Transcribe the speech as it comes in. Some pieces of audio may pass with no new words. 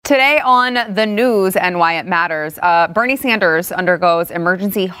Today on the news and why it matters, Bernie Sanders undergoes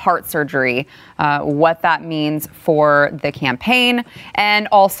emergency heart surgery, what that means for the campaign, and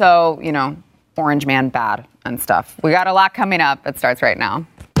also, Orange Man bad and stuff. We got a lot coming up. It starts right now.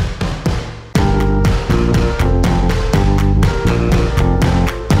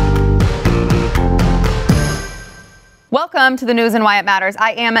 Welcome to the news and why it matters.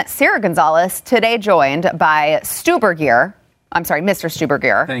 I am Sarah Gonzalez, today joined by Mr.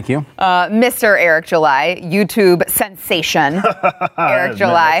 Stubergear. Thank you. Mr. Eric July, YouTube sensation. Eric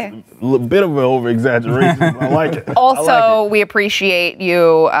July. A bit of an over-exaggeration. I like it. Also, we appreciate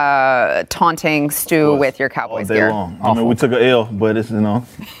you taunting Stu with your Cowboys all day gear. long. I mean, we took an L, but it's,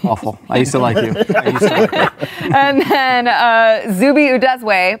 Awful. I used to like you. And then Zuby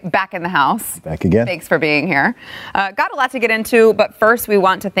Udezue, back in the house. Back again. Thanks for being here. Got a lot to get into, but first we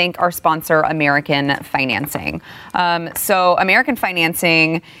want to thank our sponsor, American Financing. So American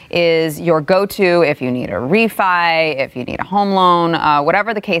Financing is your go-to if you need a refi, if you need a home loan,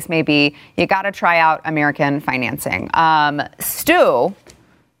 whatever the case may be, you got to try out American Financing. Stu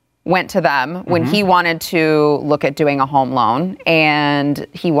went to them when he wanted to look at doing a home loan, and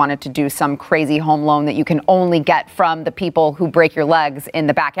he wanted to do some crazy home loan that you can only get from the people who break your legs in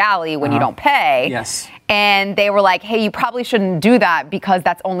the back alley when you don't pay. Yes. And they were like, hey, you probably shouldn't do that because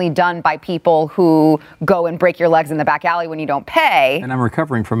that's only done by people who go and break your legs in the back alley when you don't pay. And I'm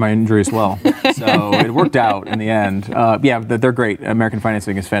recovering from my injury as well. So it worked out in the end. They're great. American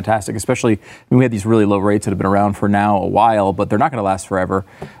Financing is fantastic, especially we had these really low rates that have been around for now a while, but they're not going to last forever.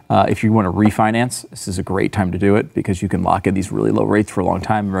 If you want to refinance, this is a great time to do it because you can lock in these really low rates for a long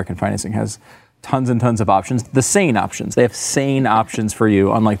time. American Financing has tons and tons of options. The sane options. They have sane options for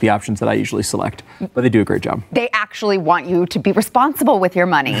you, unlike the options that I usually select. But they do a great job. They actually want you to be responsible with your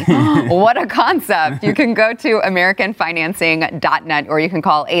money. What a concept. You can go to AmericanFinancing.net or you can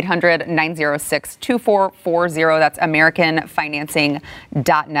call 800-906-2440. That's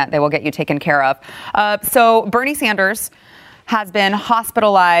AmericanFinancing.net. They will get you taken care of. So Bernie Sanders has been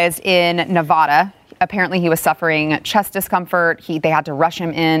hospitalized in Nevada. Apparently, he was suffering chest discomfort. They had to rush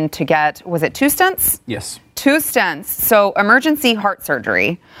him in to get, was it 2 stents? Yes. 2 stents. So emergency heart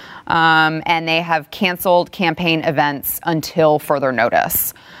surgery. And they have canceled campaign events until further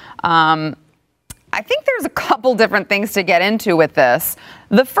notice. I think there's a couple different things to get into with this.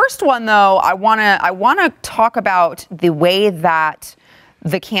 The first one, though, I want to talk about the way that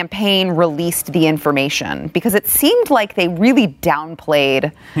the campaign released the information, because it seemed like they really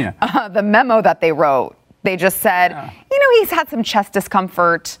downplayed the memo that they wrote. They just said, he's had some chest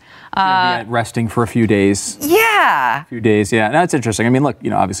discomfort. Resting for a few days. Yeah. No, it's interesting. I mean, look,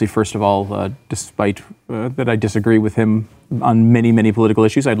 obviously, first of all, despite that I disagree with him on many, many political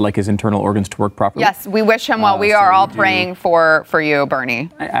issues, I'd like his internal organs to work properly. Yes, we wish him well. We are all praying for you,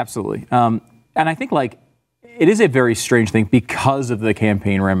 Bernie. Absolutely. And I think, it is a very strange thing because of the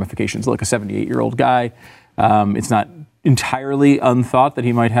campaign ramifications. Look, a 78-year-old guy, it's not entirely unthought that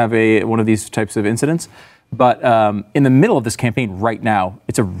he might have one of these types of incidents. But in the middle of this campaign right now,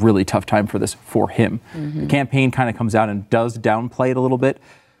 it's a really tough time for him. The campaign kind of comes out and does downplay it a little bit.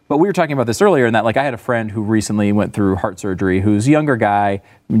 But we were talking about this earlier in that, I had a friend who recently went through heart surgery, who's a younger guy,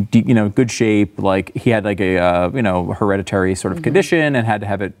 good shape. He had a hereditary sort of condition and had to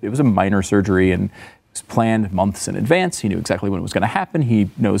have it. It was a minor surgery and was planned months in advance. He knew exactly when it was going to happen. He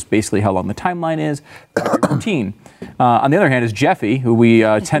knows basically how long the timeline is. Very routine. On the other hand is Jeffy, who we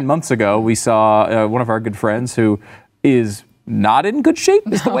 10 months ago we saw one of our good friends who is not in good shape.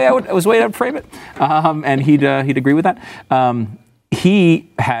 Is the way I would frame it. And he'd agree with that. He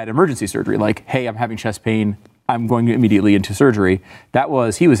had emergency surgery. Hey, I'm having chest pain. I'm going immediately into surgery.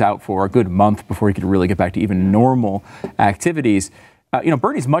 He was out for a good month before he could really get back to even normal activities.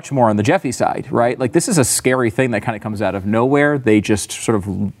 Bernie's much more on the Jeffy side, right? This is a scary thing that kind of comes out of nowhere. They just sort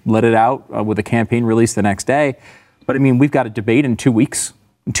of let it out with a campaign release the next day. But we've got a debate in 2 weeks.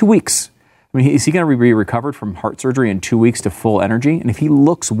 In 2 weeks. Is he going to be recovered from heart surgery in 2 weeks to full energy? And if he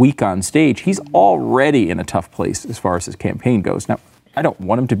looks weak on stage, he's already in a tough place as far as his campaign goes. Now, I don't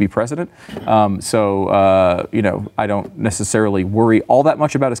want him to be president. I don't necessarily worry all that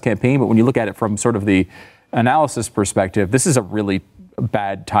much about his campaign. But when you look at it from sort of the analysis perspective, this is a really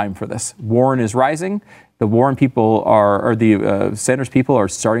bad time for this. Warren is rising. The Warren people Sanders people are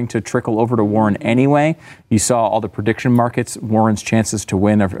starting to trickle over to Warren anyway. You saw all the prediction markets. Warren's chances to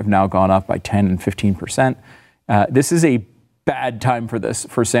win have now gone up by 10 and 15%. This is a bad time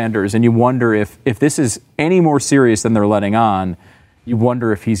for Sanders. And you wonder if this is any more serious than they're letting on, you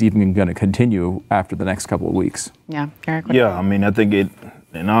wonder if he's even going to continue after the next couple of weeks. Yeah, Eric? Yeah, I think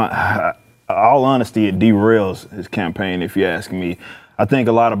in all honesty, it derails his campaign, if you ask me. I think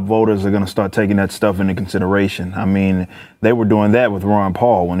a lot of voters are going to start taking that stuff into consideration. I mean, they were doing that with Ron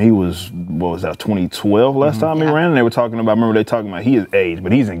Paul when he was, 2012 last time he ran? And they were talking about, remember they talking about he is aged,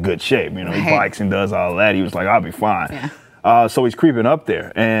 but he's in good shape. You know, he bikes and does all that. He was like, I'll be fine. Yeah. So he's creeping up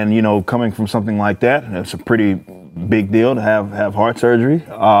there. And, you know, coming from something like that, it's a pretty big deal to have heart surgery,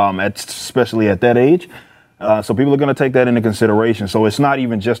 especially at that age. So people are going to take that into consideration. So it's not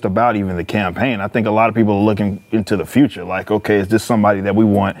even just about even the campaign. I think a lot of people are looking into the future. Like, okay, is this somebody that we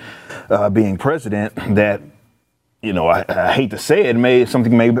want being president that, you know, I hate to say it,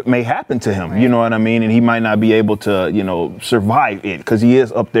 something may happen to him. Right. You know what I mean? And he might not be able to, you know, survive it because he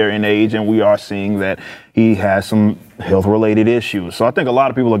is up there in age, and we are seeing that he has some health-related issues. So I think a lot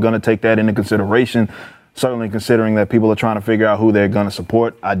of people are going to take that into consideration. Certainly considering that people are trying to figure out who they're going to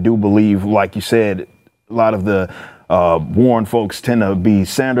support. I do believe, like you said, a lot of the Warren folks tend to be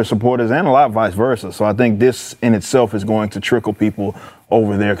Sanders supporters and a lot vice versa. So I think this in itself is going to trickle people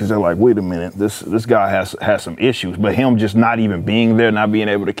over there because they're like, wait a minute, this guy has some issues. But him just not even being there, not being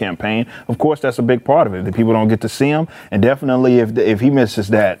able to campaign, of course, that's a big part of it. The people don't get to see him. And definitely if he misses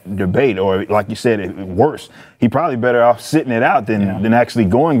that debate, or like you said, worse, he probably better off sitting it out than actually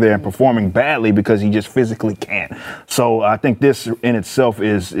going there and performing badly because he just physically can't. So I think this in itself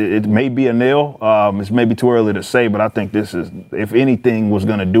it may be a nail. It's maybe too early to say, but I think this is, if anything was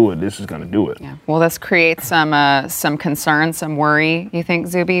going to do it, this is going to do it. Yeah. Well, this creates some concern, some worry, you think,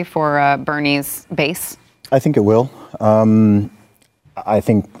 Zuby, for Bernie's base? I think it will. I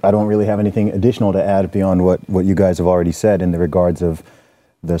think I don't really have anything additional to add beyond what you guys have already said in the regards of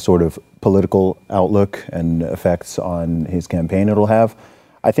the sort of political outlook and effects on his campaign it'll have.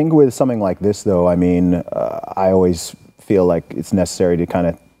 I think with something like this, though, I mean, I always feel like it's necessary to kind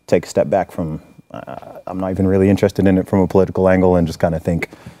of take a step back from, I'm not even really interested in it from a political angle, and just kind of think,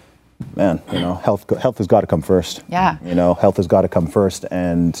 man, you know, health has got to come first. Yeah. You know, health has got to come first.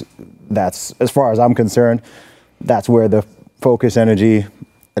 And that's, as far as I'm concerned, that's where the focus, energy,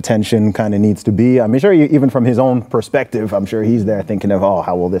 attention kind of needs to be. I'm sure even from his own perspective, I'm sure he's there thinking of,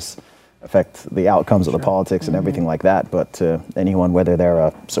 how will this affect the outcomes of the politics and everything like that. But to anyone, whether they're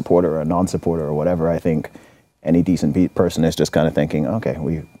a supporter or a non-supporter or whatever, I think any decent person is just kind of thinking, okay,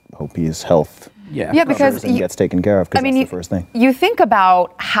 we hope his health because and gets taken care of, because that's the first thing. You think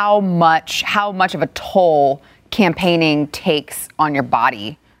about how much of a toll campaigning takes on your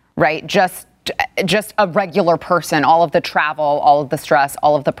body, right? Just a regular person, all of the travel, all of the stress,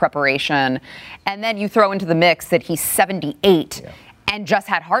 all of the preparation. And then you throw into the mix that he's 78 and just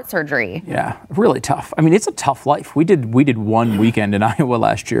had heart surgery. Yeah, really tough. I mean, it's a tough life. We did one weekend in Iowa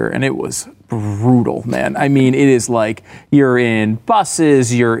last year, and it was brutal, man. I mean, it is like you're in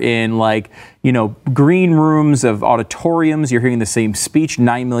buses, you're in green rooms of auditoriums, you're hearing the same speech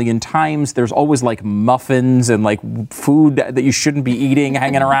 9 million times. There's always like muffins and like food that you shouldn't be eating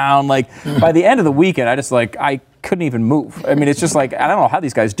hanging around. Like by the end of the weekend, I couldn't even move. I mean, it's just like, I don't know how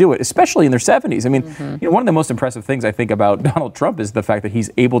these guys do it, especially in their 70s. I mean, one of the most impressive things I think about Donald Trump is the fact that he's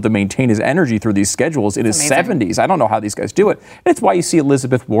able to maintain his energy through these schedules in his 70s. I don't know how these guys do it. And it's why you see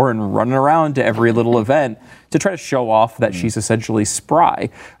Elizabeth Warren running around to every little event to try to show off that she's essentially spry.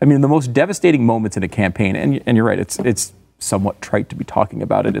 I mean, the most devastating moments in a campaign, and you're right, it's somewhat trite to be talking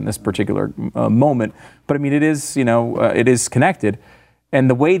about it in this particular moment, but I mean, it is, it is connected. And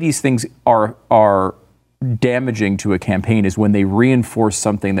the way these things are damaging to a campaign is when they reinforce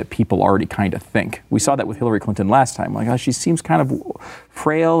something that people already kind of think. We saw that with Hillary Clinton last time. Like, she seems kind of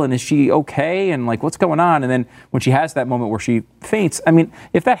frail, and is she okay? And like, what's going on? And then when she has that moment where she faints, I mean,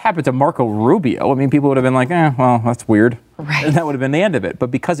 if that happened to Marco Rubio, I mean, people would have been like, well, that's weird. Right. And that would have been the end of it. But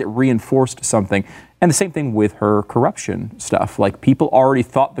because it reinforced something, and the same thing with her corruption stuff, like people already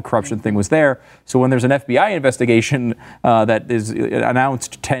thought the corruption thing was there. So when there's an FBI investigation that is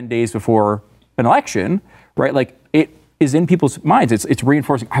announced 10 days before an election, right? Like, it is in people's minds. It's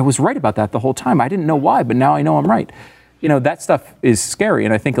reinforcing, I was right about that the whole time. I didn't know why, but now I know I'm right. That stuff is scary.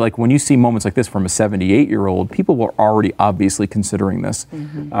 And I think like when you see moments like this from a 78-year-old, people were already obviously considering this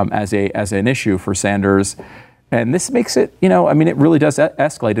as an issue for Sanders. And this makes it, it really does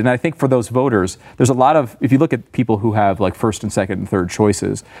escalate. And I think for those voters, there's a lot of, if you look at people who have like first and second and third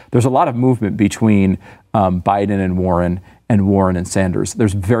choices, there's a lot of movement between Biden and Warren and Sanders.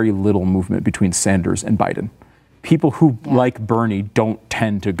 There's very little movement between Sanders and Biden. People who like Bernie don't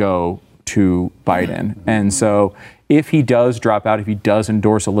tend to go to Biden. And so if he does drop out, if he does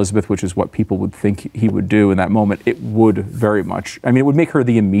endorse Elizabeth, which is what people would think he would do in that moment, it would very much, it would make her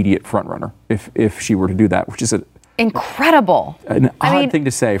the immediate front runner if she were to do that, which is incredible. An odd thing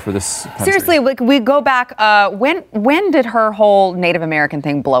to say for this country. Seriously, like we go back. When did her whole Native American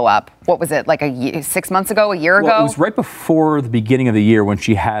thing blow up? What was it, like 6 months ago, a year ago? It was right before the beginning of the year when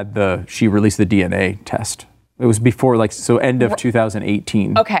she released the DNA test. It was before, end of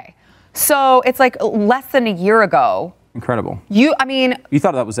 2018. Okay, so it's like less than a year ago. Incredible. You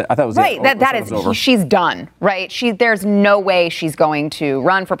thought that was it? I thought it was right. it. That is. She's done. Right. There's no way she's going to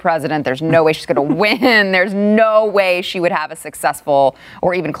run for president. There's no way she's going to win. There's no way she would have a successful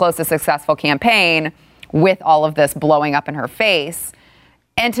or even close to successful campaign with all of this blowing up in her face.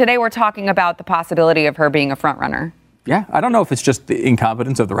 And today we're talking about the possibility of her being a front runner. Yeah, I don't know if it's just the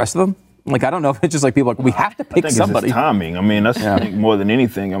incompetence of the rest of them. Like, I don't know if it's just like people we have to pick somebody. It's timing. I mean, that's I think more than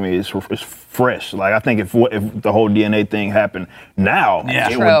anything. I mean, it's fresh. Like, I think if the whole DNA thing happened now,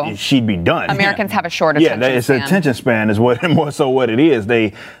 she'd be done. Americans have a short attention span. It's an attention span is more so what it is.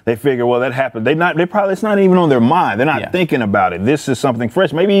 They figure, well, that happened. It's not even on their mind. They're not thinking about it. This is something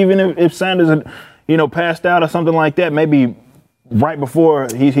fresh. Maybe even if Sanders had, passed out or something like that, maybe right before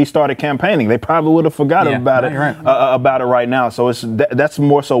he started campaigning, they probably would have forgotten about it right now. So that's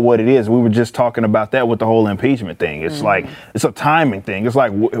more so what it is. We were just talking about that with the whole impeachment thing. It's like it's a timing thing. It's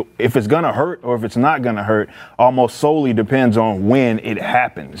like if it's gonna hurt or if it's not gonna hurt, almost solely depends on when it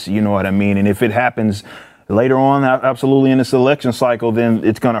happens. You know what I mean? And if it happens later on, absolutely in this election cycle, then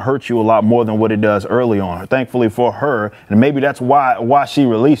it's going to hurt you a lot more than what it does early on. Thankfully for her, and maybe that's why she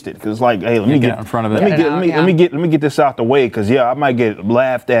released it, because like, hey, let me get in front of it. Let me get this out the way, because I might get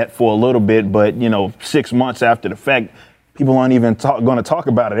laughed at for a little bit, but 6 months after the fact, people aren't even going to talk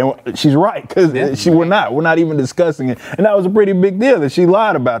about it. And she's right, because we're not even discussing it. And that was a pretty big deal that she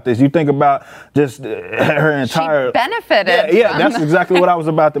lied about this. You think about just her entire... She benefited. Yeah, that's exactly what I was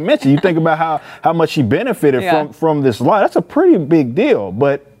about to mention. You think about how much she benefited from this lie. That's a pretty big deal,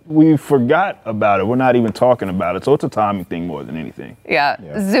 but we forgot about it. We're not even talking about it. So it's a timing thing more than anything. Yeah.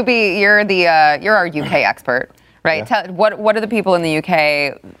 Zuby, you're our UK expert. Right. Yeah. What are the people in the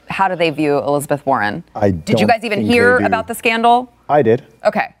UK? How do they view Elizabeth Warren? Did you guys even hear about the scandal? I did.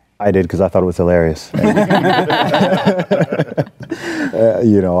 Okay. I did, because I thought it was hilarious. I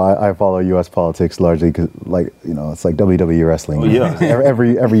follow U.S. politics largely because, it's like WWE wrestling. Oh, yeah.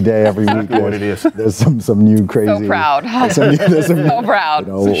 Every day, every week. What it is. There's some new crazy. So proud. So proud.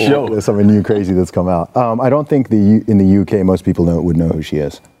 There's something new crazy that's come out. I don't think in the UK most people would know who she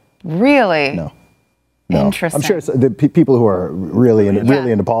is. Really? No. Interesting. I'm sure the people who are really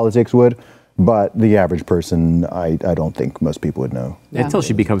into politics would, but the average person, I don't think most people would know. Until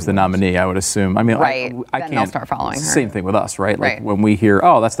she becomes the nominee, I would assume. I mean, right. I then can't. They'll start following her. Same thing with us, right? Like when we hear,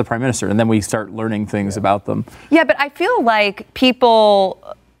 oh, that's the prime minister, and then we start learning things about them. Yeah, but I feel like people.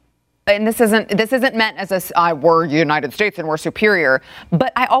 And this isn't meant as we're United States and we're superior,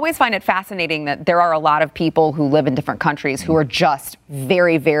 but I always find it fascinating that there are a lot of people who live in different countries who are just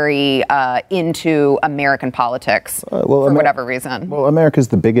very, very into American politics for whatever reason. Well, America's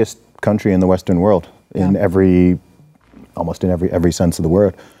the biggest country in the Western world in almost in every sense of the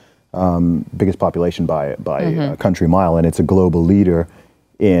word. Biggest population by a country mile, and it's a global leader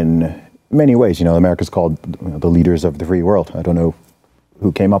in many ways. America's called the leaders of the free world. I don't know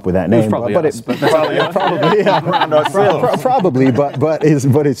who came up with that name? Probably, but it's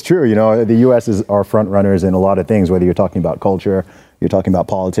true. The U.S. is our front runners in a lot of things. Whether you're talking about culture, you're talking about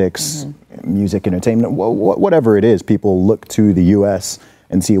politics, music, entertainment, whatever it is, people look to the U.S.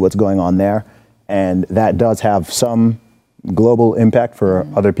 and see what's going on there, and that does have some global impact for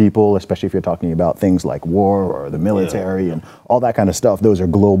other people, especially if you're talking about things like war or the military and all that kind of stuff. Those are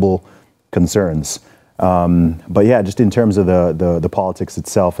global concerns. But yeah, just in terms of the politics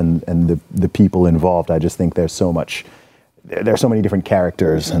itself and the people involved, I just think there's so many different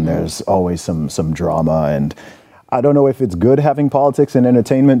characters, and there's always some drama, and I don't know if it's good having politics and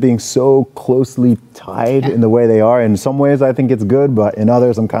entertainment being so closely tied in the way they are. In some ways I think it's good, but in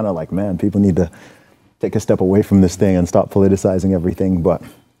others I'm kind of like, man, people need to take a step away from this thing and stop politicizing everything, but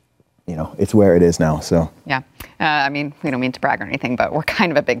it's where it is now, so. Yeah. I mean, we don't mean to brag or anything, but we're kind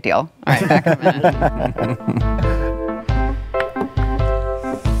of a big deal. All right, back in a minute.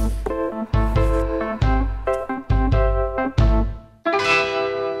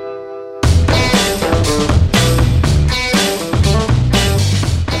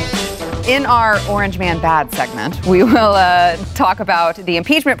 In our Orange Man Bad segment, we will talk about the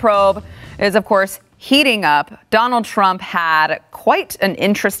impeachment probe is, of course, heating up. Donald Trump had quite an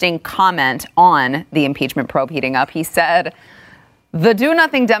interesting comment on the impeachment probe heating up. He said, the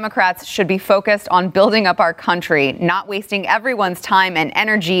do-nothing Democrats should be focused on building up our country, not wasting everyone's time and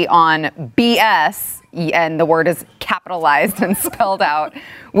energy on BS, and the word is capitalized and spelled out,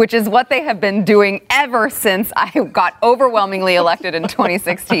 which is what they have been doing ever since I got overwhelmingly elected in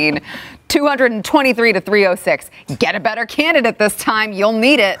 2016. 223 to 306. Get a better candidate this time. You'll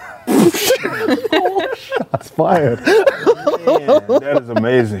need it. Shots fired. Man, that is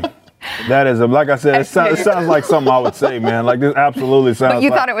amazing. That is, like I said, it sounds like something I would say, man. Like, this absolutely sounds But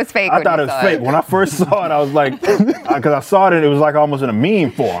you like, thought it was fake. I thought it was fake. When I first saw it, I was like, because I saw it, it was like almost in a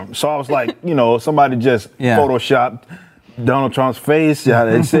meme form. So I was like, somebody just photoshopped Donald Trump's face. Yeah,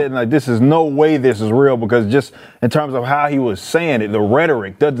 they said, like, this is no way this is real, because just in terms of how he was saying it, the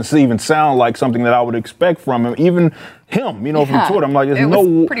rhetoric doesn't even sound like something that I would expect from him. Even him, from Twitter. I'm like,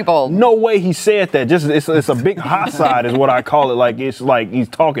 there's pretty bold. No way he said that. Just it's a big homicide is what I call it. Like, it's like he's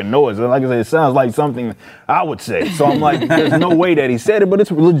talking noise. And like I said, it sounds like something I would say. So I'm like, there's no way that he said it, but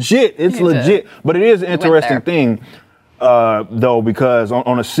it's legit. It's legit. But it is an interesting thing, though, because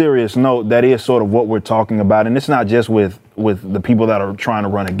on a serious note, that is sort of what we're talking about. And it's not just with the people that are trying to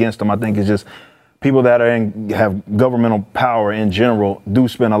run against him. I think it's just people that have governmental power in general do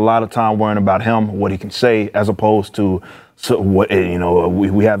spend a lot of time worrying about him, what he can say, as opposed to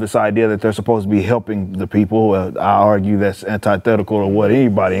we have this idea that they're supposed to be helping the people. I argue that's antithetical to what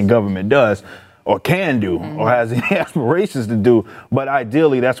anybody in government does or can do or has any aspirations to do. But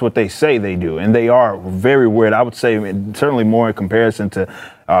ideally, that's what they say they do. And they are very weird. I would say certainly more in comparison to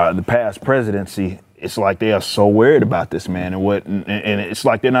the past presidency. It's like they are so worried about this man and it's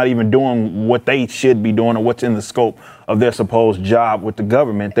like they're not even doing what they should be doing or what's in the scope of their supposed job with the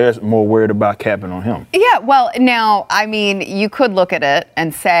government. They're more worried about capping on him. Yeah, well, now, I mean, you could look at it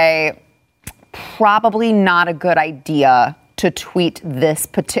and say probably not a good idea to tweet this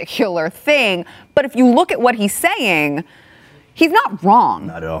particular thing. But if you look at what he's saying, he's not wrong.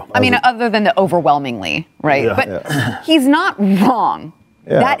 Not at all. I mean, other than the overwhelmingly, right? Yeah. But he's not wrong.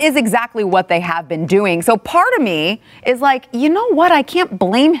 Yeah. That is exactly what they have been doing. So part of me is like, you know what? I can't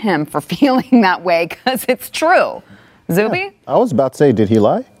blame him for feeling that way because it's true. Zuby? Yeah. I was about to say, did he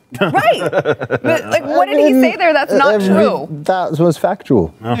lie? Right. But, like, what did he say there that's not true? That was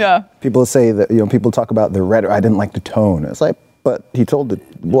factual. Yeah. People say that, people talk about the rhetoric. I didn't like the tone. It's like, but he told it.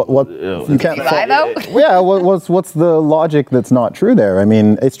 What you can't lie, though? Yeah. What's the logic that's not true there? I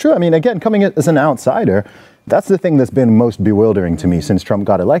mean, it's true. I mean, again, coming as an outsider, that's the thing that's been most bewildering to me since Trump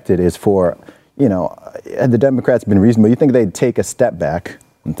got elected is for, had the Democrats been reasonable, you think they'd take a step back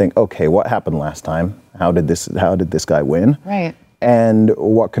and think, okay, what happened last time? How did this guy win? Right. And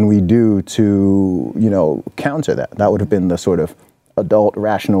what can we do to, counter that? That would have been the sort of adult,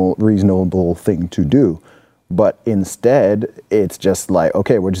 rational, reasonable thing to do. But instead, it's just like,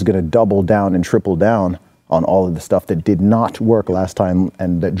 okay, we're just going to double down and triple down on all of the stuff that did not work last time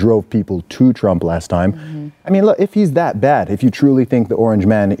and that drove people to Trump last time. Mm-hmm. I mean, look, if he's that bad, if you truly think the Orange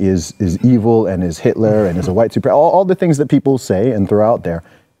Man is evil and is Hitler and is a white supremacist, all the things that people say and throw out there,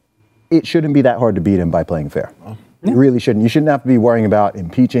 it shouldn't be that hard to beat him by playing fair. It really shouldn't. You shouldn't have to be worrying about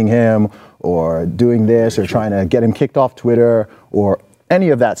impeaching him or doing this or trying to get him kicked off Twitter or any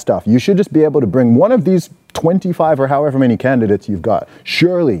of that stuff. You should just be able to bring one of these 25 or however many candidates you've got.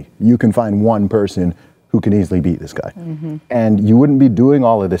 Surely you can find one person who can easily beat this guy. Mm-hmm. And you wouldn't be doing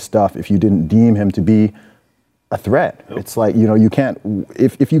all of this stuff if you didn't deem him to be a threat. Yep. It's like, you can't,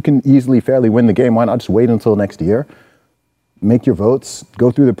 if you can easily, fairly win the game, why not just wait until next year, make your votes,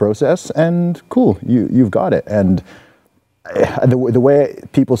 go through the process, and cool, you've got it. And the way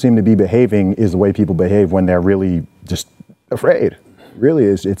people seem to be behaving is the way people behave when they're really just afraid. Really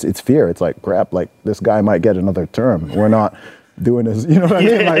is, it's fear. It's like, crap, like this guy might get another term. We're not doing this, you know what I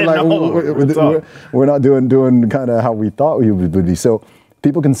mean? We're not doing kind of how we thought we would be. So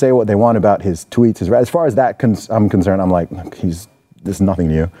people can say what they want about his tweets. As far as that I'm concerned, I'm like, this is nothing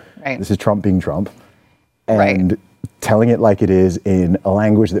new. Right. This is Trump being Trump. And telling it like it is in a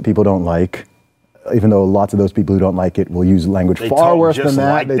language that people don't like, even though lots of those people who don't like it will use language far worse than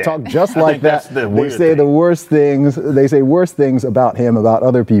that. Like they talk just like that. They say the worst things. They say worse things about him, about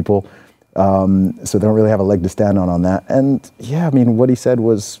other people. So they don't really have a leg to stand on that. And yeah, I mean, what he said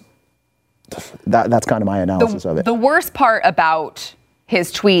was, that's kind of my analysis of it. The worst part about his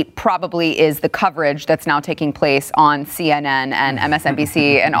tweet probably is the coverage that's now taking place on CNN and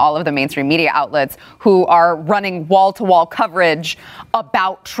MSNBC and all of the mainstream media outlets who are running wall-to-wall coverage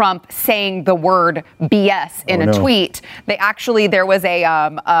about Trump saying the word BS in a tweet. There was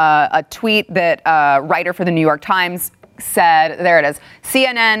a tweet that a writer for the New York Times said, there it is,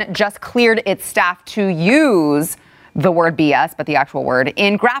 CNN just cleared its staff to use the word BS, but the actual word,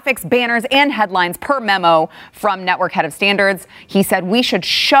 in graphics, banners, and headlines per memo from network head of standards. He said we should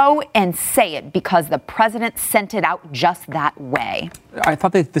show and say it because the president sent it out just that way. I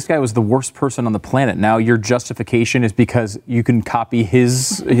thought that this guy was the worst person on the planet. Now your justification is because you can copy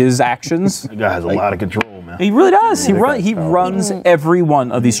his actions. That guy has a lot of control, man. He really does. He runs every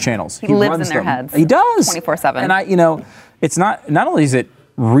one of these channels. He lives in their heads. He does. 24/7. And it's not only is it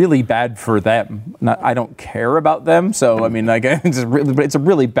really bad for them. I don't care about them. So, I mean, like, it's a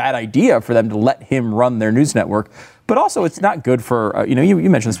really bad idea for them to let him run their news network. But also, it's not good for, you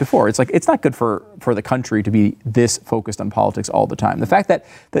mentioned this before. It's like, it's not good for the country to be this focused on politics all the time. The fact that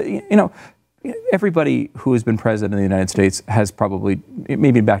everybody who has been president of the United States has probably,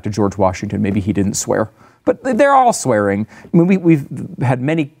 maybe back to George Washington, maybe he didn't swear. But they're all swearing. I mean, we've had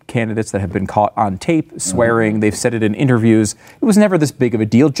many candidates that have been caught on tape swearing. They've said it in interviews. It was never this big of a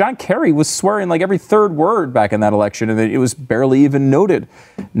deal. John Kerry was swearing like every third word back in that election, and it was barely even noted.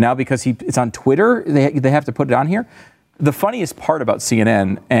 Now, because it's on Twitter, they have to put it on here. The funniest part about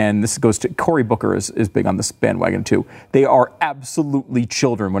CNN, and this goes to Cory Booker is big on this bandwagon too, they are absolutely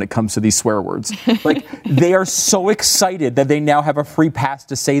children when it comes to these swear words. Like, they are so excited that they now have a free pass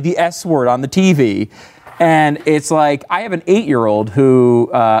to say the S word on the TV. And it's like, I have an 8-year-old who,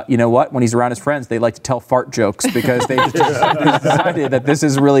 when he's around his friends, they like to tell fart jokes because they just decided that this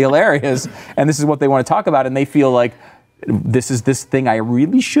is really hilarious and this is what they want to talk about. And they feel like this is this thing I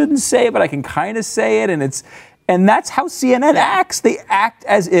really shouldn't say, but I can kind of say it. And that's how CNN acts. They act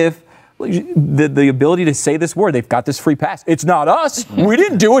as if the ability to say this word, they've got this free pass. It's not us. We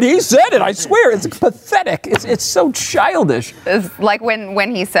didn't do it. He said it. I swear. It's pathetic. It's so childish. It's like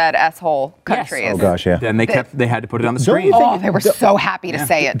when he said "s-hole countries." Yes. Oh gosh, yeah. And they had to put it on the screen. They were so happy to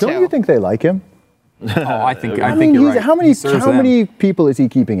say it too. Don't you think they like him? I think you're right. How many people is he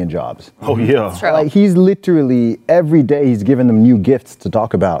keeping in jobs? Oh yeah, It's true. Like, he's literally every day he's giving them new gifts to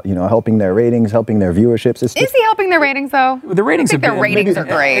talk about. Helping their ratings, helping their viewerships. Is he helping their ratings though? The ratings I think their ratings are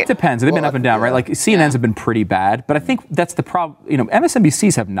great. It depends. They've been up and down, right? Like CNN's have been pretty bad, but I think that's the problem.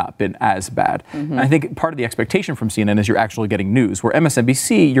 MSNBC's have not been as bad. And I think part of the expectation from CNN is you're actually getting news. Where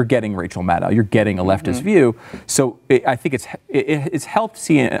MSNBC, you're getting Rachel Maddow, you're getting a leftist view. So I think it's helped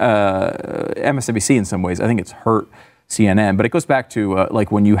MSNBC in some ways. I think it's hurt CNN, but it goes back to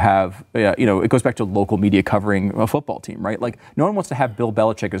like when you have, it goes back to local media covering a football team, right? Like, no one wants to have Bill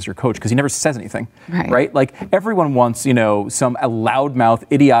Belichick as your coach because he never says anything, right? Like, everyone wants, some loudmouth,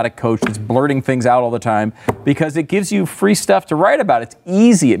 idiotic coach that's blurting things out all the time because it gives you free stuff to write about. It's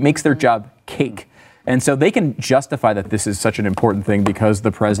easy. It makes their job cake. And so they can justify that this is such an important thing because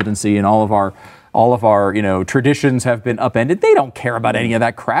the presidency and all of our traditions have been upended. They don't care about any of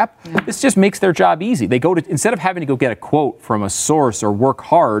that crap. This just makes their job easy. They instead of having to go get a quote from a source or work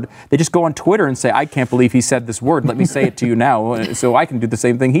hard, they just go on Twitter and say, I can't believe he said this word. Let me say it to you now so I can do the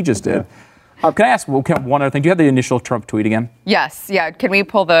same thing he just did. Can I ask one other thing? Do you have the initial Trump tweet again? Yes. Yeah. Can we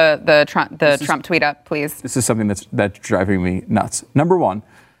pull the Trump tweet up, please? This is something that's driving me nuts. Number one,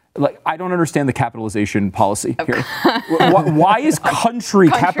 I don't understand the capitalization policy here. Why is country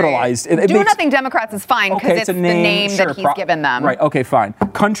capitalized? Nothing Democrats is fine because it's the name that he's given them. Right, okay, fine.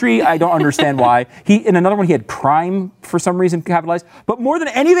 Country, I don't understand why. In another one, he had crime for some reason capitalized. But more than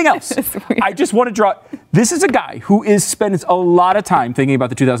anything else, I just want to draw... This is a guy who spends a lot of time thinking about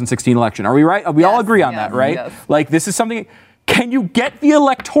the 2016 election. Are we right? We all agree on that, right? Yes. Like, this is something... Can you get the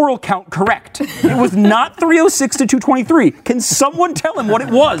electoral count correct? It was not 306 to 223. Can someone tell him what it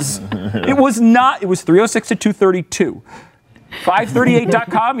was? It was not. It was 306 to 232.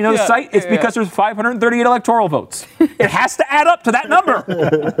 538.com, the site? It's because there's 538 electoral votes. It has to add up to that number.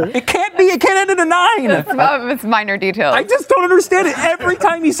 It can't end in a 9. It's minor details. I just don't understand it. Every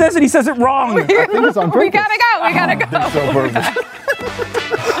time he says it wrong. I think it's on purpose. We gotta go. So perfect.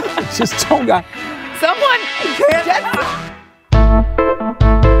 Just don't got. Someone.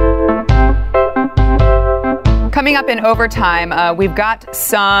 Coming up in overtime, we've got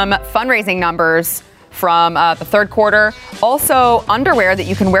some fundraising numbers from the third quarter. Also, underwear that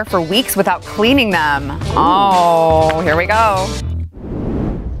you can wear for weeks without cleaning them. Oh, here we go.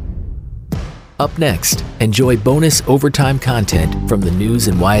 Up next, enjoy bonus overtime content from the news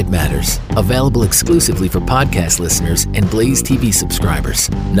and why it matters. Available exclusively for podcast listeners and Blaze TV subscribers.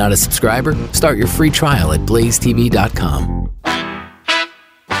 Not a subscriber? Start your free trial at blazetv.com.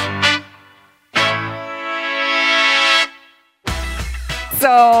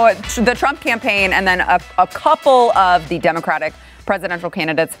 So the Trump campaign and then a couple of the Democratic presidential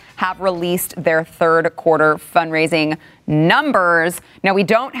candidates have released their third quarter fundraising numbers. Now, we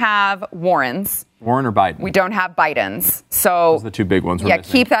don't have Warren's. Warren or Biden? We don't have Biden's. So those are the two big ones. Yeah,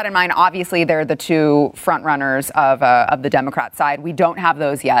 keep that in mind. Obviously, they're the two front runners of the Democrat side. We don't have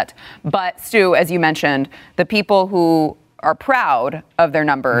those yet. But Stu, as you mentioned, the people who are proud of their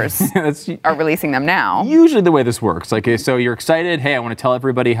numbers are releasing them now. Usually the way this works, like, so you're excited, hey, I want to tell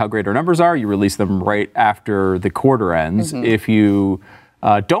everybody how great our numbers are. You release them right after the quarter ends. If you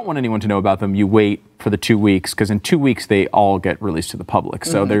don't want anyone to know about them, you wait for the 2 weeks, because in 2 weeks they all get released to the public.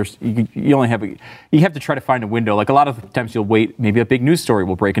 So there's you only have you have to try to find a window. Like a lot of times you'll wait, maybe a big news story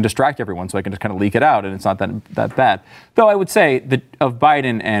will break and distract everyone, so I can just kind of leak it out, and it's not that bad. Though I would say that of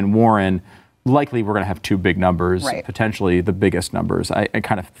Biden and Warren, likely we're going to have two big numbers, potentially the biggest numbers. I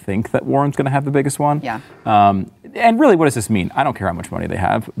kind of think that Warren's going to have the biggest one. Yeah. And really, what does this mean? I don't care how much money they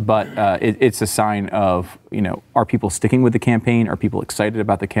have, but it's a sign of, are people sticking with the campaign? Are people excited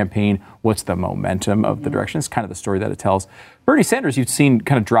about the campaign? What's the momentum of the direction? It's kind of the story that it tells. Bernie Sanders, you've seen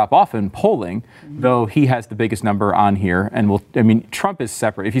kind of drop off in polling, though he has the biggest number on here. And Trump is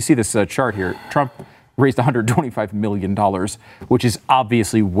separate. If you see this chart here, Trump raised $125 million, which is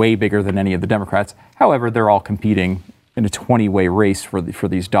obviously way bigger than any of the Democrats. However, they're all competing in a 20-way race for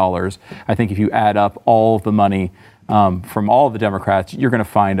these dollars. I think if you add up all of the money from all of the Democrats, you're going to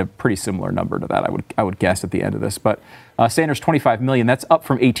find a pretty similar number to that, I would guess, at the end of this. But Sanders, $25 million, that's up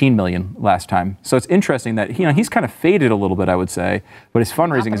from $18 million last time. So it's interesting that he's kind of faded a little bit, I would say, but his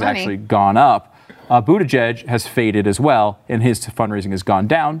fundraising has actually gone up. Buttigieg has faded as well, and his fundraising has gone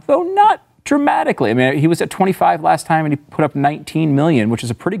down, though not dramatically. He was at 25 last time, and he put up 19 million, which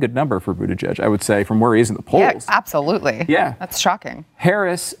is a pretty good number for Buttigieg, I would say, from where he is in the polls. Yeah, absolutely. Yeah. That's shocking.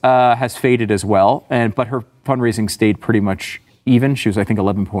 Harris has faded as well, but her fundraising stayed pretty much even. She was, I think,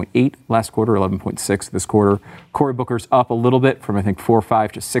 11.8 last quarter, 11.6 this quarter. Cory Booker's up a little bit from, I think,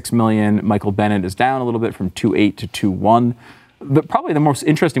 4.5 to 6 million. Michael Bennet is down a little bit from 2.8 to 2.1. Probably the most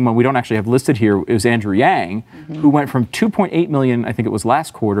interesting one we don't actually have listed here is Andrew Yang, who went from 2.8 million, I think it was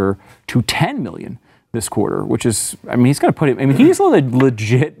last quarter, to 10 million this quarter, which is, he's going to put him, he's a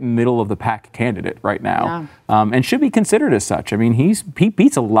legit middle of the pack candidate right now, and should be considered as such. He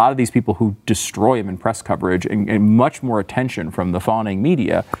beats a lot of these people who destroy him in press coverage and much more attention from the fawning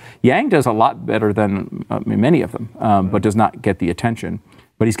media. Yang does a lot better than many of them, but does not get the attention.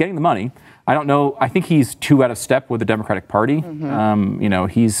 But he's getting the money. I don't know. I think he's too out of step with the Democratic Party.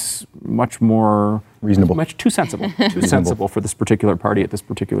 He's much more reasonable, much too sensible for this particular party at this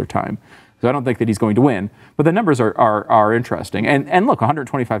particular time. So I don't think that he's going to win. But the numbers are interesting. And look,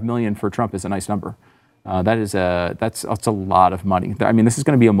 125 million for Trump is a nice number. That's a lot of money. This is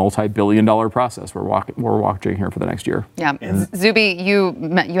going to be a multi-billion-dollar process we're watching here for the next year. Yeah. Zuby, you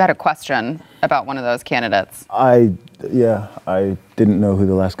had a question about one of those candidates. I didn't know who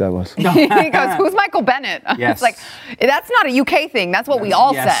the last guy was. He goes, "Who's Michael Bennet?" Yes. It's like, that's not a UK thing. That's what we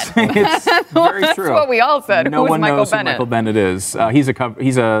all said. It's very true. That's what we all said. No one knows Bennett? who Michael Bennett is.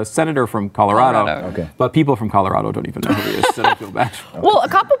 He's a senator from Colorado. Okay. But people from Colorado don't even know who he is, so I feel bad. Well, a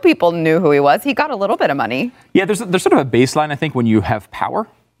couple people knew who he was. He got a little bit of money. Yeah, there's sort of a baseline, I think, when you have power,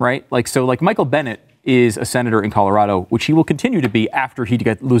 right? Like Michael Bennet is a senator in Colorado, which he will continue to be after he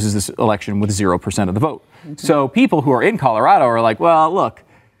loses this election with 0% of the vote. So people who are in Colorado are like, well, look,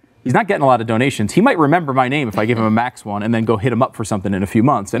 he's not getting a lot of donations. He might remember my name if I give him a max one and then go hit him up for something in a few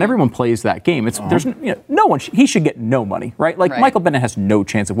months. And everyone plays that game. There's no one. He should get no money, right? Michael Bennet has no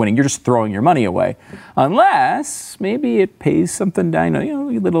chance of winning. You're just throwing your money away, unless maybe it pays something down. A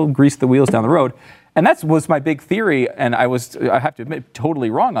little grease the wheels down the road. And that was my big theory, and I have to admit, totally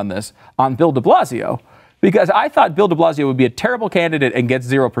wrong on this, on Bill de Blasio. Because I thought Bill de Blasio would be a terrible candidate and get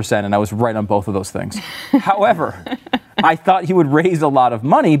 0%, and I was right on both of those things. However, I thought he would raise a lot of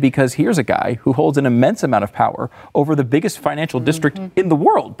money because here's a guy who holds an immense amount of power over the biggest financial district in the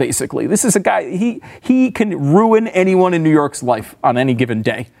world, basically. This is a guy, he can ruin anyone in New York's life on any given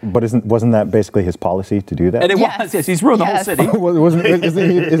day. But wasn't that basically his policy to do that? And it was, yes. He's ruined the whole city.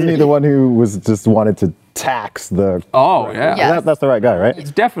 Isn't he the one who was just wanted to tax the... Oh, yeah. Yes. That's the right guy, right?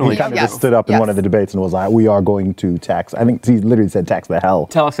 It's definitely... He kind of just stood up in one of the debates and was like, we are going to tax... I think he literally said tax the hell.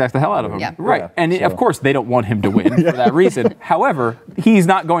 Tax the hell out of him. Yeah. Right. Yeah, and of course, they don't want him to win for that reason. However, he's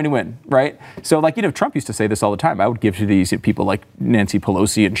not going to win, right? So, Trump used to say this all the time. I would give to these people like Nancy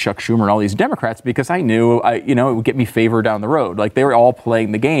Pelosi and Chuck Schumer and all these Democrats because I knew, it would get me favor down the road. They were all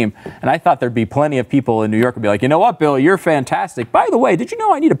playing the game. And I thought there'd be plenty of people in New York who'd be like, you know what, Bill, you're fantastic. By the way, did you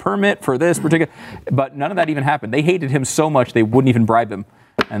know I need a permit for this particular... But none of that even happened. They hated him so much they wouldn't even bribe him.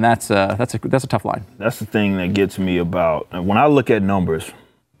 And that's a tough line. That's the thing that gets me about... When I look at numbers,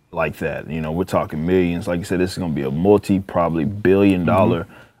 like that. You know, we're talking millions. Like you said, this is going to be a probably billion-dollar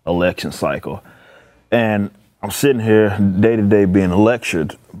election cycle. And I'm sitting here day to day being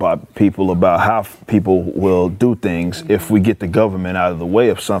lectured by people about how people will do things if we get the government out of the way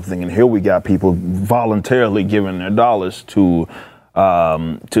of something. And here we got people voluntarily giving their dollars to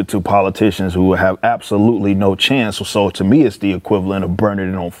politicians who have absolutely no chance. So to me, it's the equivalent of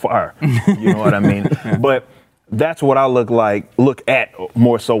burning it on fire. You know what I mean? But that's what I look at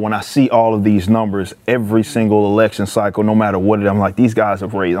more so when I see all of these numbers every single election cycle, no matter what it is. I'm like, these guys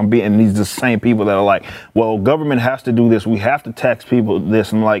have raised. And these are the same people that are like, well, government has to do this. We have to tax people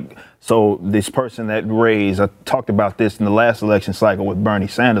this. I'm like, so this person that raised, I talked about this in the last election cycle with Bernie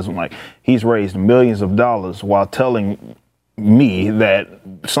Sanders. I'm like, he's raised millions of dollars while telling me that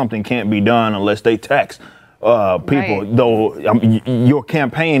something can't be done unless they tax people, right. Though your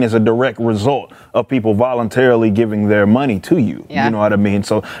campaign is a direct result of people voluntarily giving their money to you. Yeah. You know what I mean?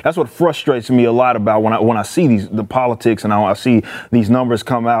 So that's what frustrates me a lot about when I see the politics and I see these numbers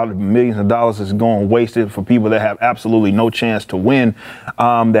come out, millions of dollars is going wasted for people that have absolutely no chance to win.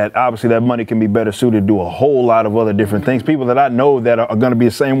 That obviously that money can be better suited to do a whole lot of other different things. People that I know that are going to be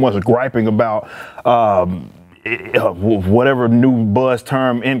the same ones griping about whatever new buzz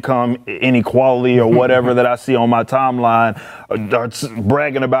term, income inequality or whatever that I see on my timeline, are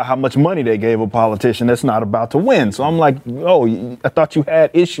bragging about how much money they gave a politician that's not about to win. So I'm like, oh, I thought you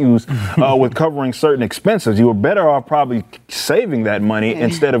had issues with covering certain expenses. You were better off probably saving that money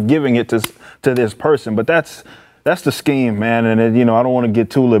instead of giving it to this person. But that's the scheme, man, and I don't want to get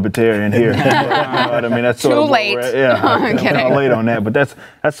too libertarian here. You know what I mean? That's sort too of late. I'm kidding. Late on that, but that's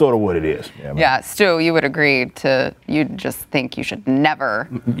sort of what it is. Yeah, Stu, you would agree you just think you should never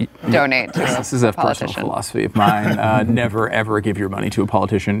donate to This is a personal philosophy of mine. Never, ever give your money to a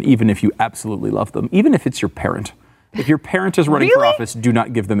politician, even if you absolutely love them, even if it's your parent. If your parent is running for office, do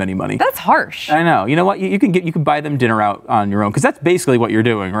not give them any money. That's harsh. I know. You know what? You can buy them dinner out on your own, because that's basically what you're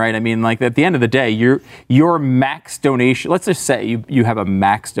doing, right? I mean, like at the end of the day, your max donation. Let's just say you have a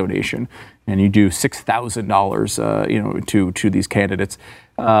max donation and you do $6,000, to these candidates.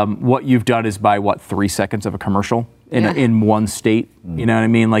 What you've done is buy 3 seconds of a commercial in one state. You know what I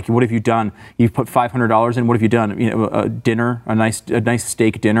mean? Like, what have you done? You've put $500 in. What have you done? A dinner, a nice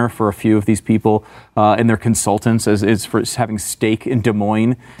steak dinner for a few of these people and their consultants is for having steak in Des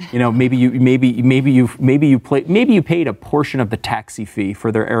Moines. Maybe you paid a portion of the taxi fee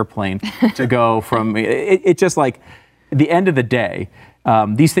for their airplane to go from. It just like at the end of the day.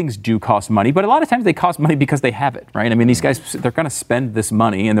 These things do cost money, but a lot of times they cost money because they have it, right? I mean, these guys, they're going to spend this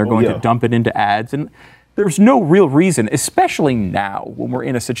money and they're going to dump it into ads. And there's no real reason, especially now when we're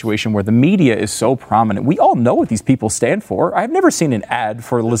in a situation where the media is so prominent. We all know what these people stand for. I've never seen an ad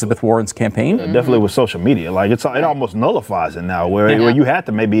for Elizabeth Warren's campaign. Definitely with social media. Like it almost nullifies it now, where you had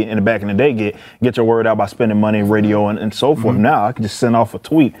to maybe back in the day get your word out by spending money, radio and so forth. Now I can just send off a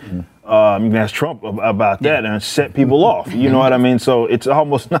tweet. You can ask Trump about that and set people off. You know what I mean? So it's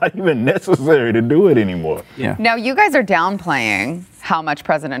almost not even necessary to do it anymore. Yeah. Now, you guys are downplaying how much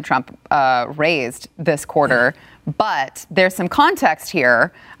President Trump raised this quarter, but there's some context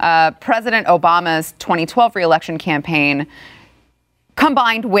here. President Obama's 2012 reelection campaign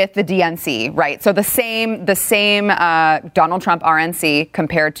combined with the DNC, right? So the same Donald Trump RNC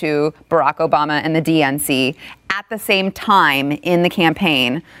compared to Barack Obama and the DNC at the same time in the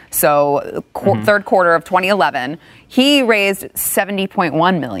campaign. So third quarter of 2011, he raised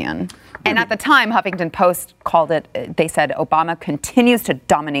 $70.1 million. And at the time, Huffington Post called it, they said, Obama continues to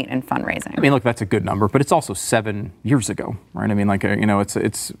dominate in fundraising. I mean, look, that's a good number, but it's also 7 years ago, right? I mean, like, or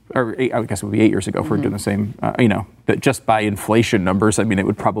eight, I guess it would be 8 years ago if we're doing the same, that just by inflation numbers, I mean, it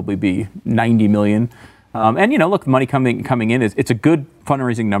would probably be 90 million. And look, money coming in it's a good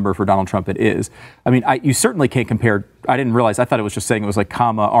fundraising number for Donald Trump. It is. I mean, you certainly can't compare. I didn't realize. I thought it was just saying it was like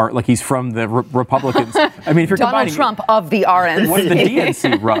like he's from the Republicans. I mean, if you're Donald Trump of the RNC. What did the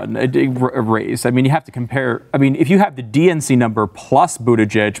DNC raise? I mean, you have to compare. I mean, if you have the DNC number plus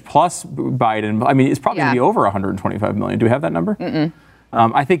Buttigieg plus Biden, I mean, it's probably going to be over 125 million. Do we have that number?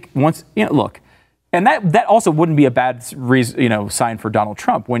 I think once look. And that also wouldn't be a bad sign for Donald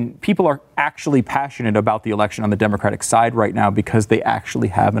Trump when people are actually passionate about the election on the Democratic side right now because they actually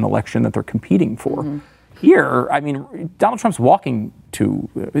have an election that they're competing for. Here, I mean, Donald Trump's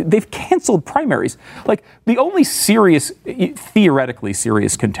they've canceled primaries. Like the only theoretically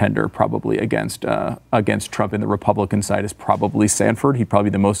serious contender probably against Trump in the Republican side is probably Sanford. He'd probably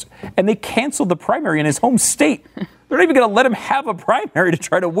be the most, and they canceled the primary in his home state. They're not even going to let him have a primary to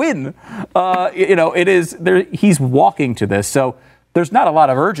try to win. He's walking to this. So there's not a lot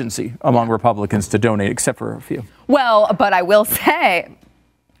of urgency among Republicans to donate, except for a few. Well, but I will say,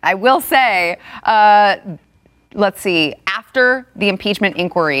 I will say, let's see, after the impeachment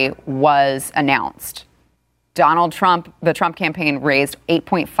inquiry was announced, Donald Trump, the Trump campaign raised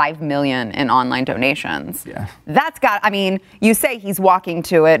 $8.5 million in online donations. Yeah. That's you say he's walking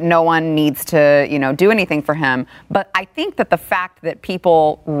to it. No one needs to, do anything for him. But I think that the fact that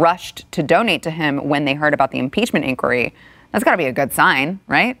people rushed to donate to him when they heard about the impeachment inquiry, that's got to be a good sign,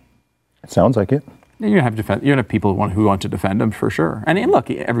 right? It sounds like it. You're going to have people who want to defend him for sure. And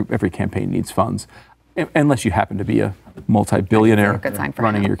look, every campaign needs funds. Unless you happen to be a multi-billionaire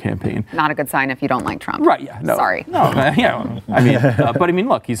running your campaign. Not a good sign if you don't like Trump. Right, yeah. No, Sorry. No, yeah.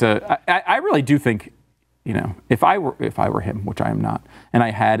 Look, I really do think, if I were him, which I am not, and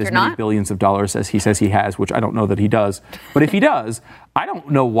I had as many billions of dollars as he says he has, which I don't know that he does, but if he does, I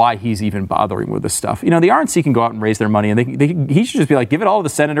don't know why he's even bothering with this stuff. The RNC can go out and raise their money, and he should just be like, give it all to the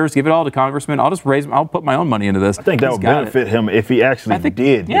senators, give it all to congressmen. I'll put my own money into this. I think that would benefit him if he actually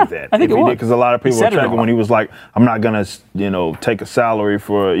did do that. I think it would. Because a lot of people were checking when he was like, I'm not going to, take a salary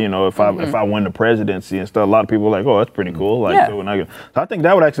for, if I win the presidency and stuff. A lot of people were like, oh, that's pretty cool. So I think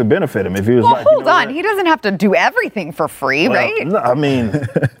that would actually benefit him if he was hold on. He doesn't have to do everything for free, right? No, I mean,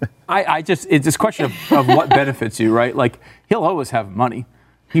 it's this question of what benefits you, right? Like, he'll always have money.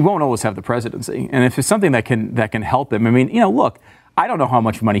 He won't always have the presidency. And if it's something that can help him, look, I don't know how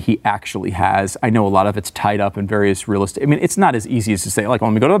much money he actually has. I know a lot of it's tied up in various real estate. It's not as easy as to say, like,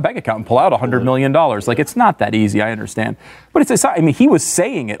 let me go to a bank account and pull out $100 million. Like, it's not that easy, I understand. But he was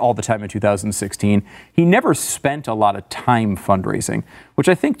saying it all the time in 2016. He never spent a lot of time fundraising, which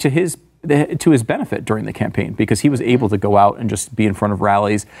I think to his benefit during the campaign, because he was able to go out and just be in front of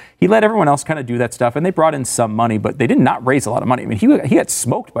rallies. He let everyone else kind of do that stuff, and they brought in some money, but they did not raise a lot of money. He got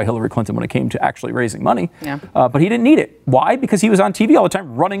smoked by Hillary Clinton when it came to actually raising money, but he didn't need it. Why? Because he was on TV all the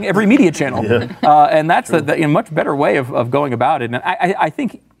time running every media channel, and that's the much better way of going about it. And I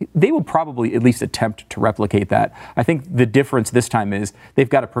think they will probably at least attempt to replicate that. I think the difference this time is they've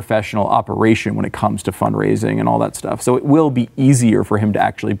got a professional operation when it comes to fundraising and all that stuff. So it will be easier for him to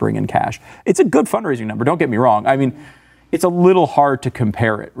actually bring in cash. It's a good fundraising number, don't get me wrong. It's a little hard to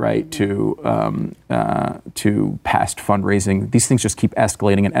compare it, right, to past fundraising. These things just keep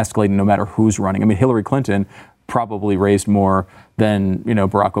escalating and escalating no matter who's running. Hillary Clinton probably raised more than,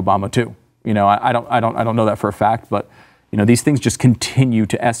 Barack Obama too. I don't know that for a fact, but these things just continue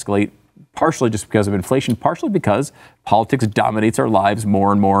to escalate, partially just because of inflation, partially because politics dominates our lives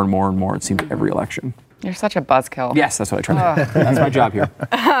more and more and more and more, it seems, every election. You're such a buzzkill. Yes, that's what I try to do. That's my job here.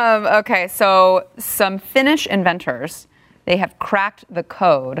 Okay, so some Finnish inventors, they have cracked the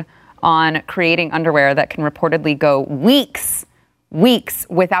code on creating underwear that can reportedly go weeks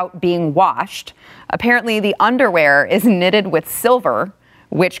without being washed. Apparently, the underwear is knitted with silver,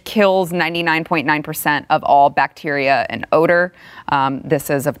 which kills 99.9% of all bacteria and odor. This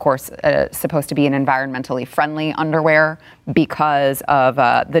is, of course, supposed to be an environmentally friendly underwear because of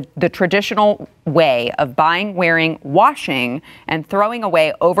the traditional way of buying, wearing, washing, and throwing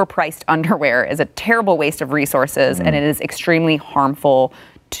away overpriced underwear is a terrible waste of resources, and it is extremely harmful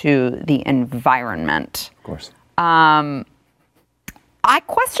to the environment. Of course. I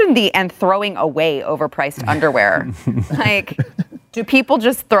question and throwing away overpriced underwear. Do people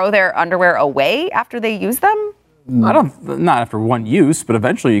just throw their underwear away after they use them? Not after one use, but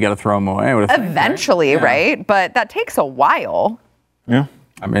eventually you got to throw them away. Eventually, right? But that takes a while. Yeah.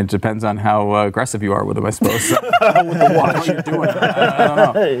 It depends on how aggressive you are with them, I suppose. With the watch you're doing. I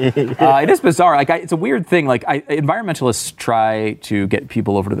don't know. It is bizarre. It's a weird thing. Environmentalists try to get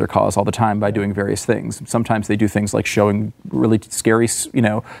people over to their cause all the time by doing various things. Sometimes they do things like showing really scary,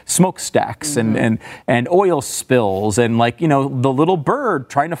 smokestacks and oil spills and the little bird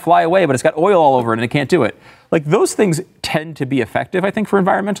trying to fly away, but it's got oil all over it and it can't do it. Those things tend to be effective, I think, for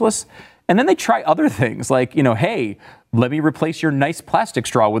environmentalists. And then they try other things hey, let me replace your nice plastic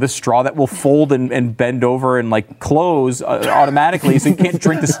straw with a straw that will fold and bend over and close automatically so you can't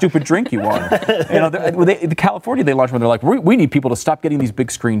drink the stupid drink you want. In California, they launched one. They're like, we need people to stop getting these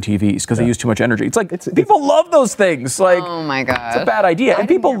big screen TVs because they use too much energy. It's people love those things. Oh my God. It's a bad idea. And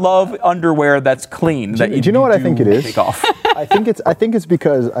people love underwear that's clean. Do you know what I think it is? Take off. I think it's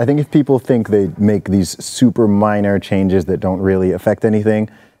because if people think they make these super minor changes that don't really affect anything,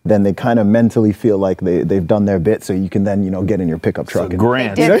 then they kind of mentally feel like they've done their bit, so you can then get in your pickup truck.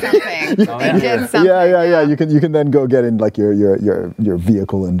 They did something. They did something. Yeah. You can then go get in your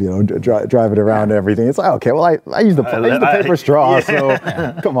vehicle and drive it around and everything. It's like, okay, well I use the paper straw, so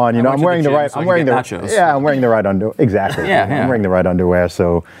come on, I'm wearing the right underwear. Exactly. I'm wearing the right underwear,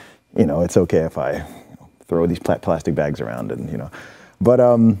 so it's okay if I throw these plastic bags around and. But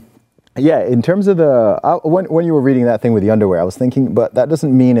Yeah, in terms of when you were reading that thing with the underwear, I was thinking, but that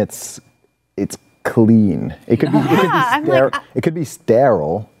doesn't mean it's clean. It could be it could be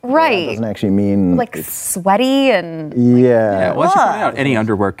sterile. Right. That doesn't actually mean like sweaty and Yeah, well, as you pointed out, any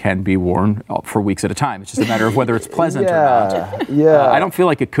underwear can be worn for weeks at a time. It's just a matter of whether it's pleasant or not. Yeah. I don't feel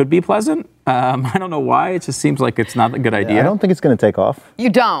like it could be pleasant. I don't know why. It just seems like it's not a good idea. I don't think it's going to take off.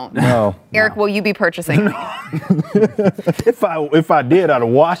 You don't. No. Eric, will you be purchasing? If I did, I'd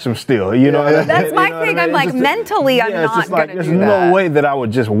wash them still. You know. That's my thing. I'm like, mentally, I'm not going to do that. There's no way that I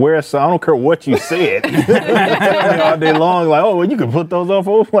would just wear some. I don't care what you said. All day long, like, oh, well, you can put those off.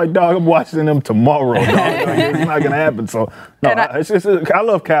 Oh, like, dog, I'm washing them tomorrow. Dog. It's not going to happen. So, no, I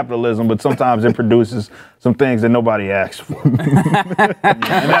love capitalism, but sometimes it produces some things that nobody asked for. and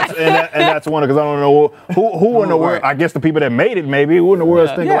that's one, because I don't know who in the world, I guess the people that made it maybe, who in the world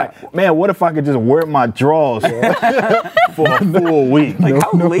is thinking like, man, what if I could just wear my drawers for a full week? Like,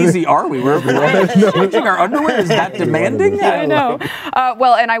 how lazy are we? We're changing our underwear? Is that demanding? I know.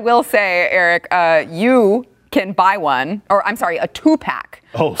 Well, and I will say, Eric, you can buy one, or I'm sorry, a 2-pack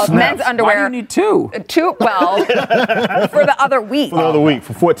of men's underwear. Why do you need two? Well, for the other week. For the other week,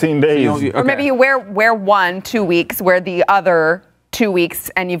 for 14 days. Okay. Or maybe you wear one 2 weeks, wear the other 2 weeks,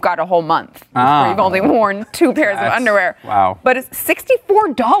 and you've got a whole month where you've only worn 2 pairs of underwear. Wow. But it's $64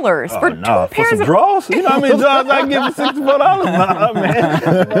 for 2 pairs for some of drawers? You know how many drawers I can get for $64? Nah,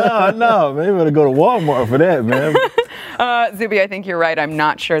 man. No, man. You better go to Walmart for that, man. Zuby, I think you're right. I'm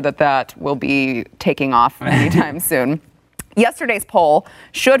not sure that will be taking off anytime soon. Yesterday's poll,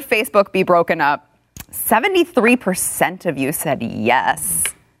 should Facebook be broken up? 73% of you said yes.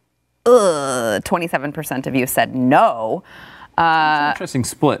 27% of you said no. It's an interesting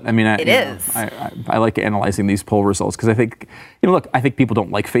split. I mean, it is. I like analyzing these poll results because I think, look, I think people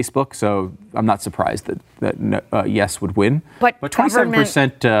don't like Facebook, so I'm not surprised that yes would win. But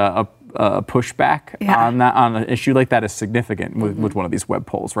 27% pushback on an issue like that is significant with one of these web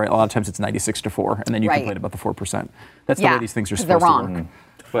polls, right? A lot of times it's 96-4, and then you complain about the 4%. That's the way these things are supposed to work.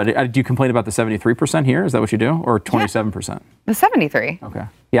 But do you complain about the 73% here? Is that what you do, or 27%? The 73. Okay.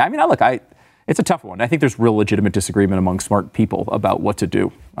 Yeah, I mean, look, it's a tough one. I think there's real legitimate disagreement among smart people about what to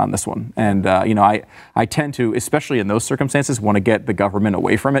do on this one. And, I tend to, especially in those circumstances, want to get the government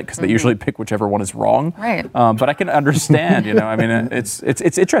away from it because they usually pick whichever one is wrong. Right. But I can understand, I mean, it's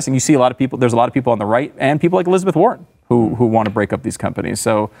interesting. You see a lot of people, there's a lot of people on the right and people like Elizabeth Warren who want to break up these companies.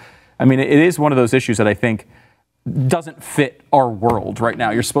 So, I mean, it is one of those issues that I think doesn't fit our world right now.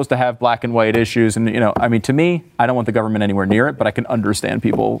 You're supposed to have black and white issues. And, I mean, to me, I don't want the government anywhere near it, but I can understand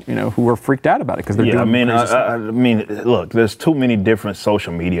people, who are freaked out about it because they're doing crazy stuff. I mean, look, there's too many different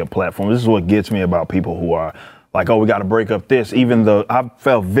social media platforms. This is what gets me about people who are like, oh, we got to break up this. Even though I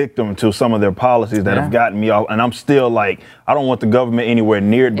fell victim to some of their policies that have gotten me off. And I'm still like, I don't want the government anywhere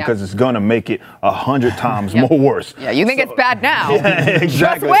near it because it's going to make it 100 times more worse. Yeah, you think it's bad now. Yeah,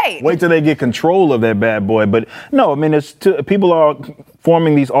 exactly. Just wait till they get control of that bad boy. But no, I mean, people are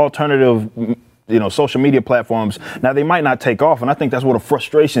forming these alternative social media platforms. Now, they might not take off, and I think that's where the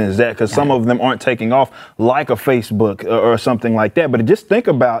frustration is at, because some of them aren't taking off like a Facebook or something like that. But just think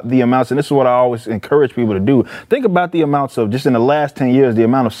about the amounts, and this is what I always encourage people to do. Think about the amounts of, just in the last 10 years, the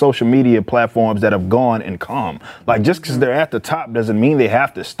amount of social media platforms that have gone and come. Like, just because they're at the top doesn't mean they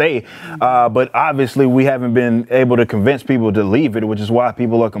have to stay. But obviously, we haven't been able to convince people to leave it, which is why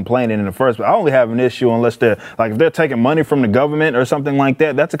people are complaining in the first place. I only have an issue unless if they're taking money from the government or something like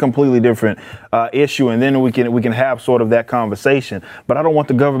that. That's a completely different issue, and then we can have sort of that conversation. But I don't want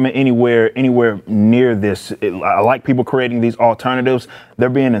the government anywhere near this. I like people creating these alternatives. They're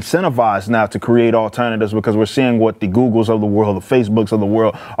being incentivized now to create alternatives because we're seeing what the Googles of the world, the Facebooks of the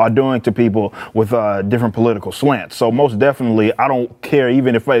world are doing to people with different political slants. So most definitely, I don't care.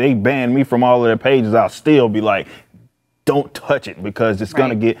 Even if they ban me from all of their pages, I'll still be like, don't touch it, because it's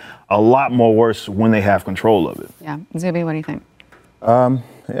going to get a lot more worse when they have control of it. Yeah. Zuby, what do you think?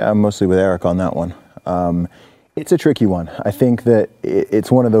 Yeah, I'm mostly with Eric on that one. It's a tricky one. I think that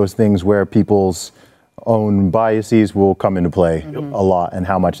it's one of those things where people's own biases will come into play a lot, and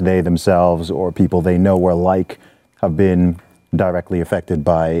how much they themselves or people they know or like have been directly affected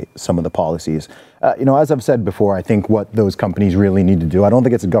by some of the policies. As I've said before, I think what those companies really need to do, I don't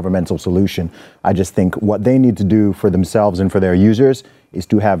think it's a governmental solution. I just think what they need to do for themselves and for their users is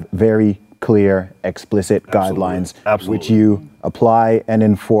to have very clear, explicit guidelines, which you apply and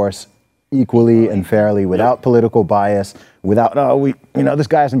enforce equally and fairly, without political bias, without, this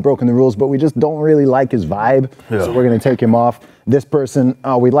guy hasn't broken the rules, but we just don't really like his vibe, so we're going to take him off. This person,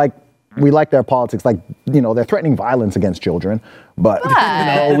 we like we like their politics. Like, they're threatening violence against children, but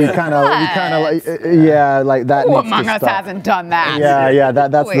we kind of like, like that. Who needs among to us stop. hasn't done that?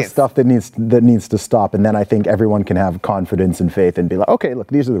 That's Please. the stuff that needs to stop. And then I think everyone can have confidence and faith and be like, okay, look,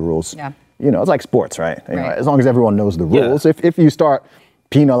 these are the rules. Yeah. It's like sports, right? Right. As long as everyone knows the rules. If you start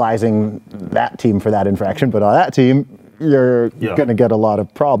penalizing that team for that infraction, but on that team, you're going to get a lot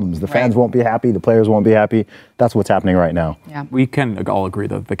of problems. The fans won't be happy. The players won't be happy. That's what's happening right now. Yeah. We can all agree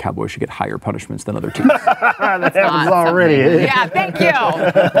that the Cowboys should get higher punishments than other teams. That happens already. Yeah, thank you.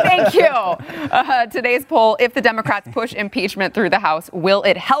 Thank you. Today's poll, if the Democrats push impeachment through the House, will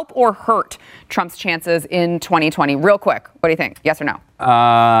it help or hurt Trump's chances in 2020? Real quick, what do you think? Yes or no?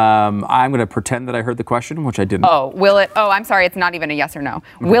 I'm going to pretend that I heard the question, which I didn't. Will it? Oh, I'm sorry. It's not even a yes or no.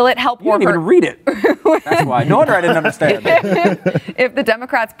 Will it help You or didn't hurt? even read it. That's why. No wonder I didn't understand. If the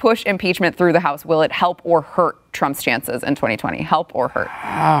Democrats push impeachment through the House, will it help or hurt Trump's chances in 2020? Help or hurt?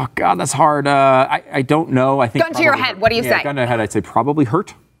 Oh, God, that's hard. I don't know. I think Gun to your head. What do you say? Gun to your head, I'd say probably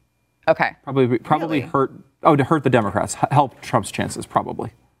hurt. Okay. Probably Really? hurt. Oh, to hurt the Democrats. Help Trump's chances,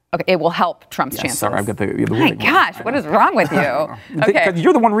 probably. Okay, it will help Trump's chances. Sorry, I've got the My wording. gosh, what is wrong with you? Okay. Because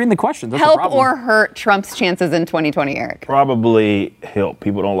you're the one reading the questions. That's the Help problem. or hurt Trump's chances in 2020, Eric? Probably help.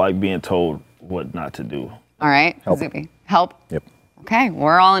 People don't like being told what not to do. All right, Help. Zuby. Help? Yep. Okay,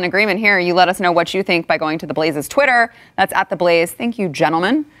 we're all in agreement here. You let us know what you think by going to The Blaze's Twitter. That's @TheBlaze. Thank you,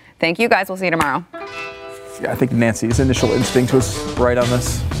 gentlemen. Thank you, guys. We'll see you tomorrow. Yeah, I think Nancy's initial instinct was right on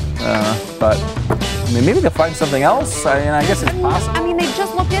this. But I mean, maybe they'll find something else. I guess it's possible. I mean, they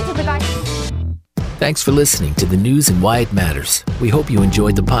just looked into the guy. Thanks for listening to the news and why it matters. We hope you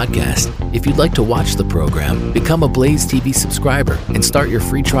enjoyed the podcast. If you'd like to watch the program, become a Blaze TV subscriber and start your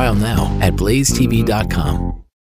free trial now at blazetv.com.